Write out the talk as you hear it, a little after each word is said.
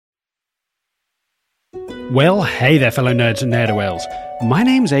Well, hey there, fellow nerds and ne'er-do-wells. My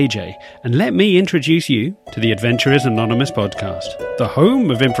name's AJ, and let me introduce you to the Adventurers Anonymous podcast, the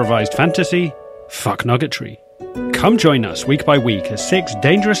home of improvised fantasy, fuck nuggetry. Come join us week by week as 6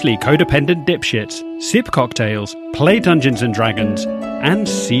 dangerously codependent dipshits sip cocktails, play Dungeons and Dragons, and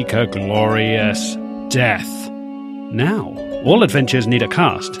seek a glorious death. Now, all adventures need a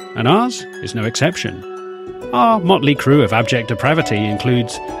cast, and ours is no exception. Our motley crew of abject depravity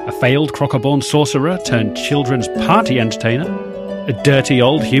includes a failed crocoborn sorcerer turned children's party entertainer, a dirty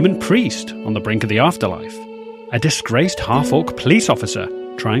old human priest on the brink of the afterlife, a disgraced half-orc police officer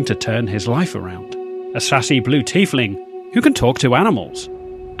trying to turn his life around, a sassy blue tiefling who can talk to animals,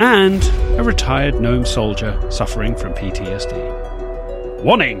 and a retired gnome soldier suffering from PTSD.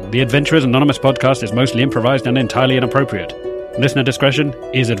 Warning! The Adventurers Anonymous podcast is mostly improvised and entirely inappropriate. Listener discretion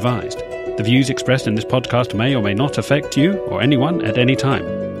is advised. The views expressed in this podcast may or may not affect you or anyone at any time.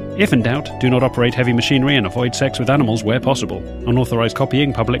 If in doubt, do not operate heavy machinery and avoid sex with animals where possible. Unauthorized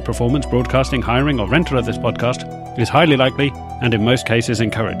copying, public performance, broadcasting, hiring, or rental of this podcast is highly likely and in most cases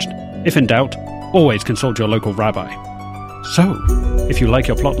encouraged. If in doubt, always consult your local rabbi. So, if you like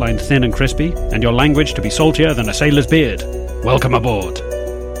your plotline thin and crispy and your language to be saltier than a sailor's beard, welcome aboard.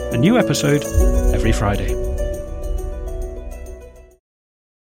 A new episode every Friday.